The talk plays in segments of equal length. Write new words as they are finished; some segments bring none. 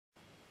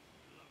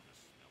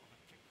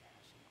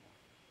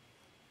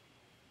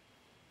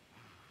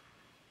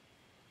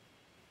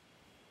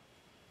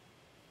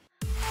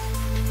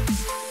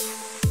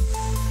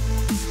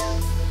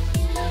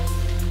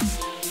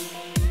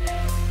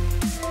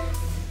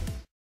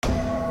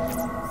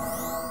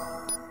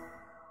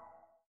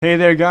Hey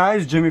there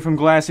guys, Jimmy from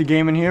Glassy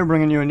Gaming here,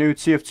 bringing you a new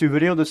TF2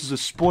 video. This is a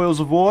Spoils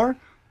of War,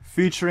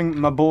 featuring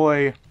my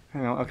boy,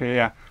 okay,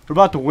 yeah. We're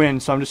about to win,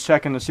 so I'm just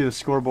checking to see the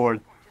scoreboard.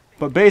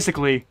 But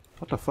basically,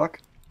 what the fuck?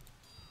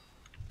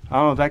 I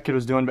don't know what that kid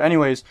was doing, but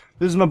anyways,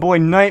 this is my boy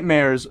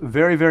Nightmare's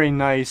very, very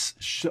nice,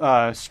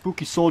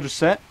 spooky soldier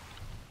set.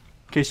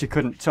 In case you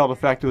couldn't tell the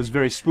fact it was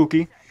very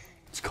spooky.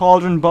 It's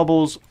Cauldron,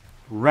 Bubbles,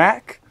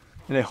 Rack,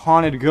 and a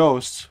Haunted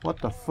Ghost.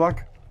 What the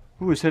fuck?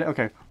 Who is hitting?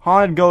 Okay,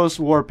 Haunted Ghost,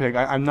 Warpig.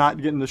 I'm not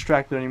getting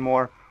distracted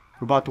anymore.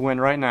 We're about to win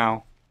right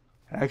now.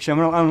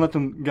 Actually, I'm gonna let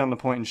them get on the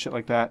point and shit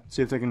like that.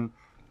 See if they can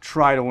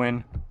try to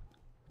win.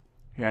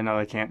 Yeah, no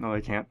they can't. No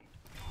they can't.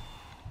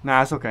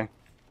 Nah, it's okay.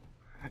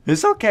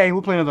 It's okay.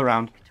 We'll play another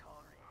round.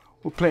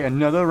 We'll play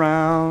another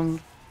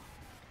round.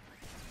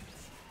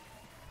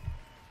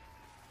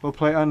 We'll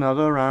play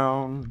another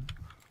round.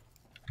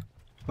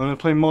 I'm gonna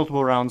play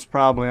multiple rounds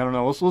probably. I don't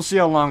know. We'll see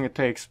how long it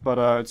takes. But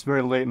it's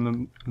very late in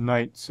the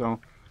night,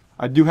 so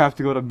I do have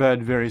to go to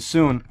bed very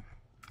soon.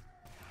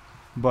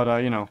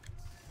 But, you know.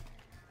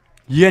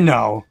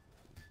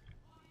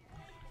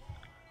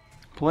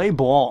 Play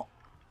ball.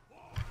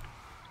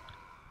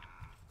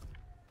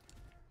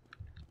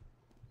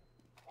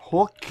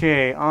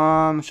 Okay,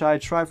 should I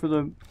try for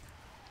the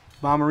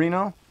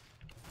Bomberino?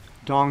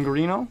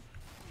 Dongarino?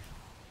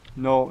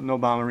 No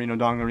Bomberino,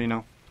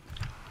 Dongarino.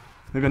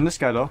 Maybe on this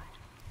guy, though.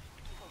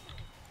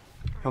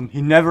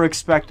 He never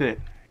expected it.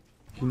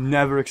 He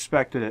never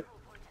expected it.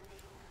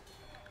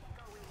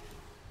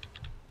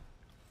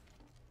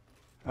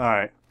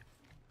 Alright.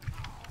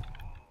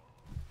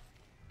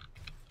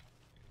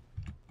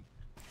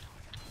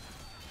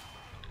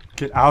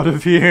 Get out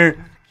of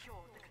here.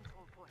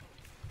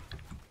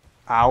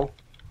 Ow.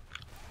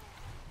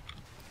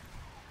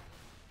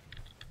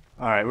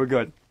 Alright, we're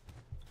good.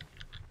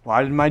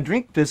 Why did my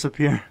drink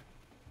disappear?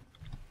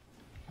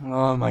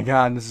 Oh my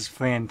god, this is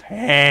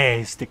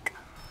fantastic.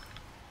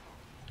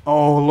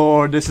 Oh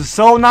lord, this is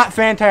so not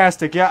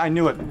fantastic. Yeah, I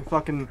knew it.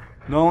 Fucking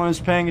no one was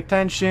paying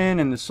attention,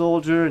 and the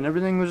soldier and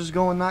everything was just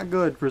going not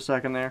good for a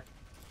second there.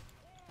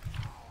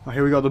 Oh,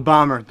 here we go, the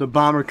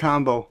bomber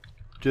combo.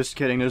 Just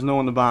kidding, there's no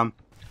one to bomb.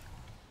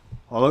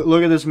 Oh,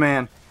 look at this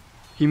man.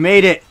 He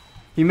made it.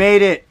 He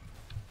made it.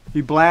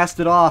 He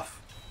blasted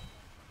off.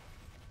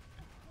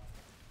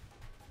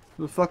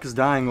 Who the fuck is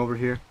dying over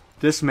here?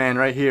 This man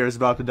right here is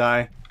about to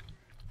die.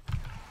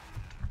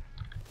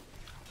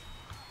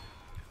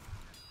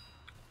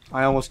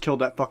 I almost killed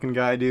that fucking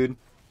guy, dude.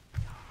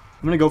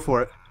 I'm gonna go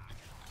for it.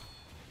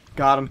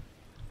 Got him.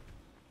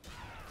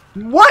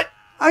 What?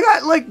 I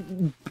got like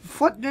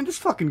what in this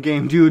fucking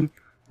game, dude?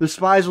 The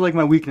spies are like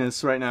my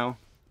weakness right now.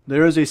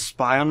 There is a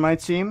spy on my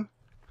team.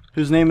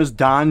 His name is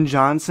Don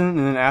Johnson, and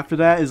then after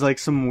that is like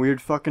some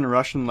weird fucking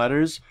Russian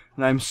letters,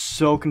 and I'm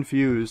so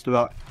confused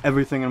about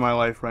everything in my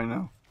life right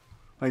now.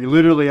 Like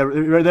literally,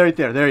 right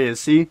there, there he is.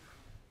 See?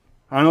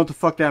 I don't know what the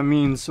fuck that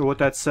means or what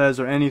that says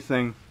or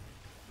anything.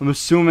 I'm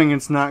assuming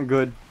it's not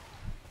good.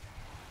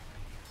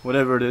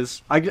 Whatever it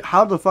is.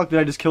 How the fuck did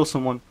I just kill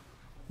someone?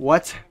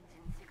 What?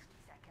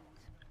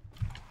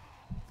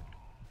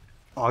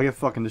 Oh, I get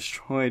fucking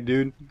destroyed,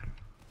 dude.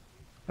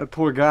 That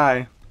poor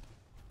guy.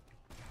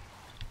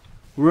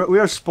 We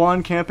are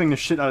spawn camping the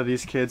shit out of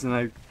these kids, and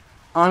I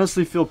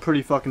honestly feel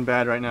pretty fucking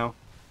bad right now.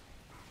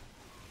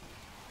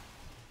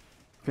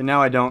 Okay,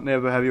 now I don't. They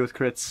have a heavy with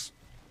crits.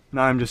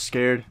 Now I'm just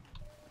scared.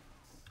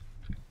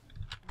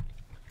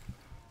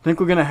 I think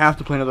we're gonna have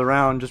to play another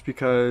round just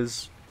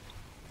because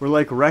we're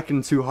like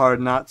wrecking too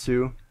hard not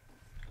to.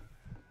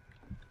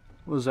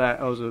 What was that?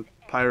 Oh, it was a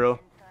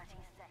pyro.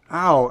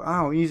 Ow,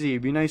 ow, easy.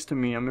 Be nice to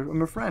me.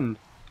 I'm a friend.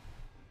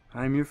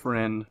 I'm your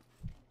friend.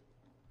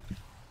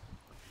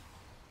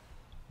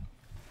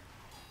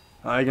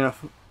 You gonna?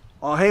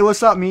 Oh, hey,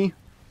 what's up, me?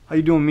 How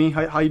you doing, me?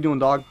 How you doing,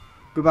 dog?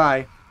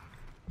 Goodbye.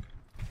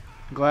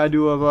 Glad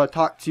to have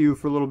talked to you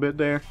for a little bit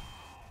there.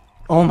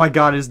 Oh my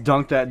god, I just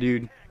dunked that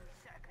dude.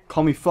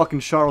 Call me fucking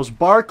Charles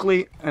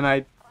Barkley, and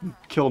I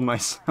killed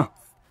myself.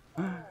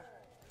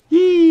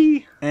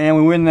 Yee! And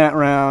we win that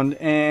round,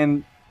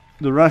 and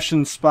the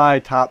Russian spy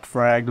top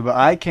fragged, but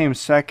I came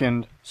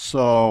second,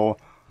 so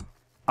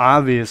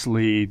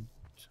obviously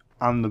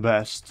I'm the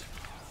best.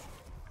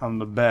 I'm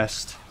the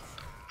best.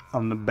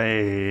 I'm the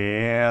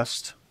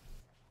best.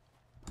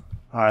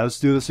 Alright, let's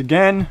do this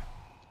again.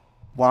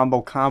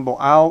 Wombo combo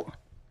out.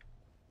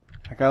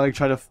 Like I like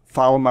try to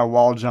follow my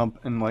wall jump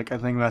and like I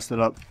think messed it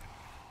up.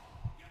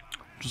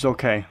 Which is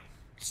okay.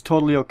 It's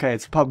totally okay.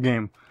 It's a pub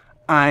game.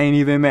 I ain't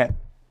even met.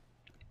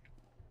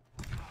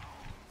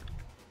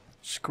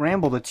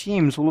 Scramble the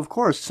teams. Well, of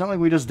course. It's not like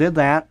we just did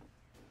that.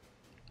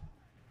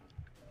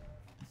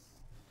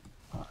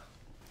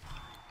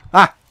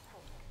 Ah!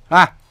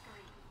 Ah!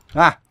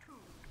 Ah!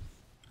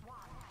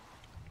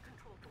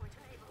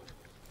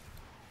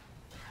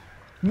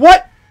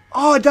 What?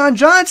 Oh, Don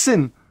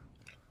Johnson!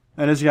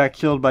 I just got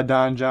killed by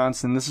Don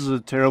Johnson. This is a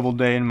terrible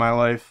day in my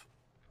life.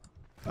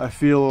 I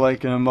feel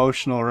like an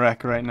emotional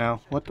wreck right now.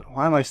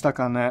 Why am I stuck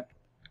on that?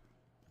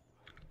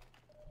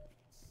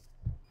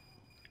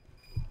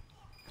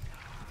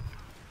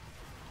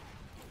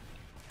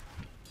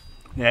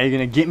 Yeah, you're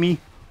gonna get me?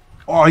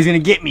 Oh, he's gonna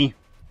get me!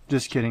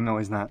 Just kidding, no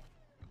he's not.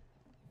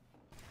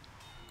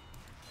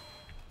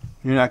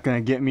 You're not gonna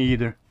get me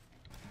either.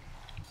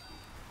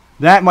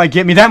 That might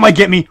get me, that might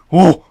get me!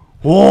 Oh!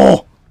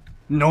 Oh!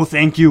 No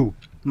thank you.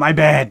 My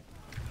bad.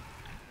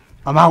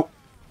 I'm out.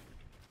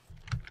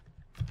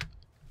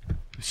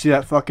 See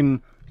that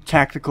fucking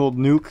tactical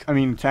nuke? I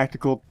mean,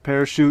 tactical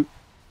parachute?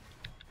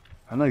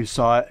 I know you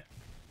saw it.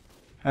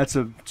 That's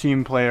a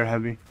team player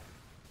heavy.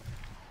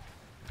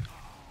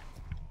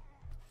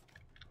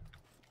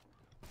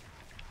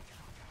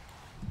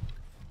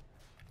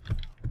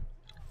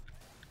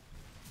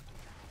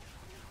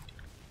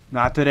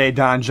 Not today,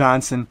 Don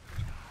Johnson.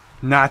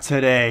 Not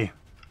today.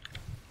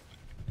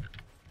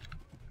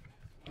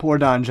 Poor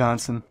Don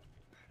Johnson.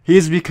 He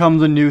has become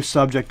the new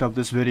subject of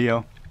this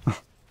video.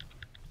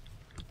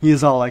 He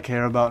is all I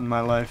care about in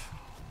my life.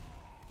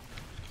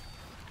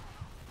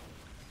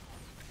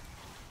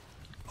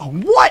 Oh,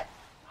 what?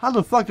 How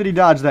the fuck did he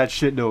dodge that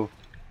shit, though?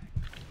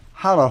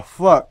 How the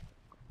fuck?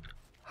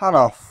 How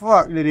the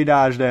fuck did he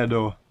dodge that,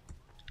 though?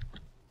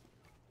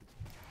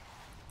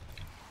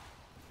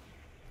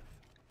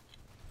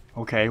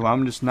 Okay, well,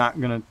 I'm just not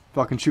gonna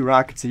fucking shoot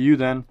rockets at you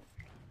then.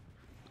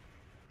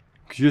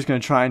 Cause you're just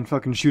gonna try and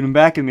fucking shoot him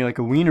back at me like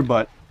a wiener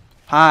butt.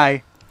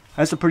 Hi.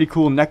 That's a pretty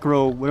cool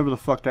necro, whatever the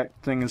fuck that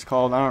thing is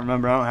called. I don't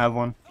remember. I don't have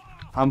one.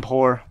 I'm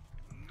poor.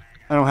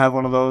 I don't have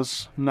one of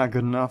those. I'm not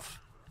good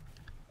enough.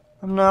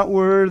 I'm not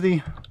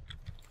worthy.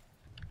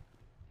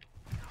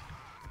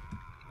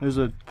 There's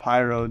a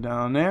pyro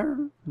down there.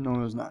 No,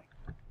 there's not.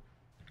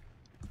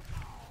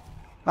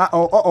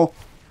 Uh-oh, uh-oh.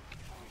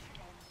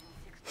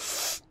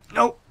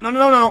 No, no, no,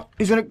 no, no.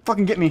 He's gonna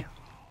fucking get me.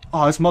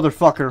 Oh, this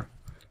motherfucker.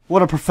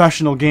 What a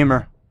professional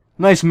gamer.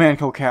 Nice man,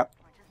 Cap.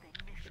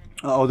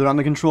 Uh-oh, they're on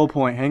the control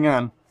point. Hang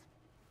on.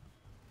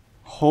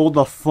 Hold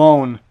the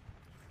phone.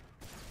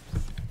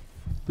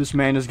 This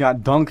man just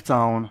got dunked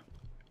on.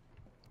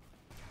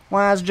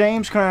 Why is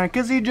James crying?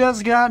 'Cause he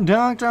just got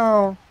dunked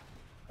on.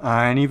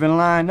 I ain't even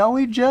lying. No,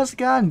 he just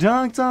got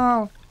dunked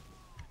on.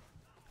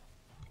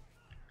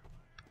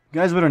 You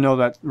guys better know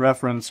that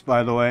reference,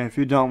 by the way. If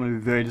you don't, I'm gonna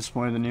be very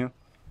disappointed in you.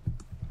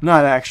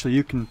 Not actually.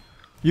 You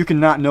can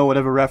not know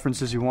whatever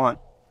references you want.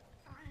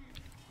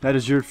 That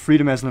is your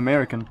freedom as an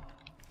American.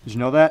 Did you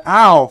know that?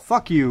 Ow!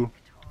 Fuck you.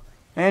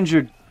 And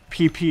your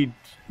PP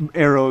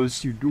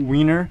arrows, you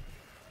wiener.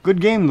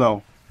 Good game,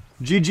 though.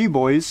 GG,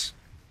 boys.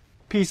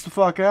 Peace the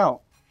fuck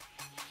out.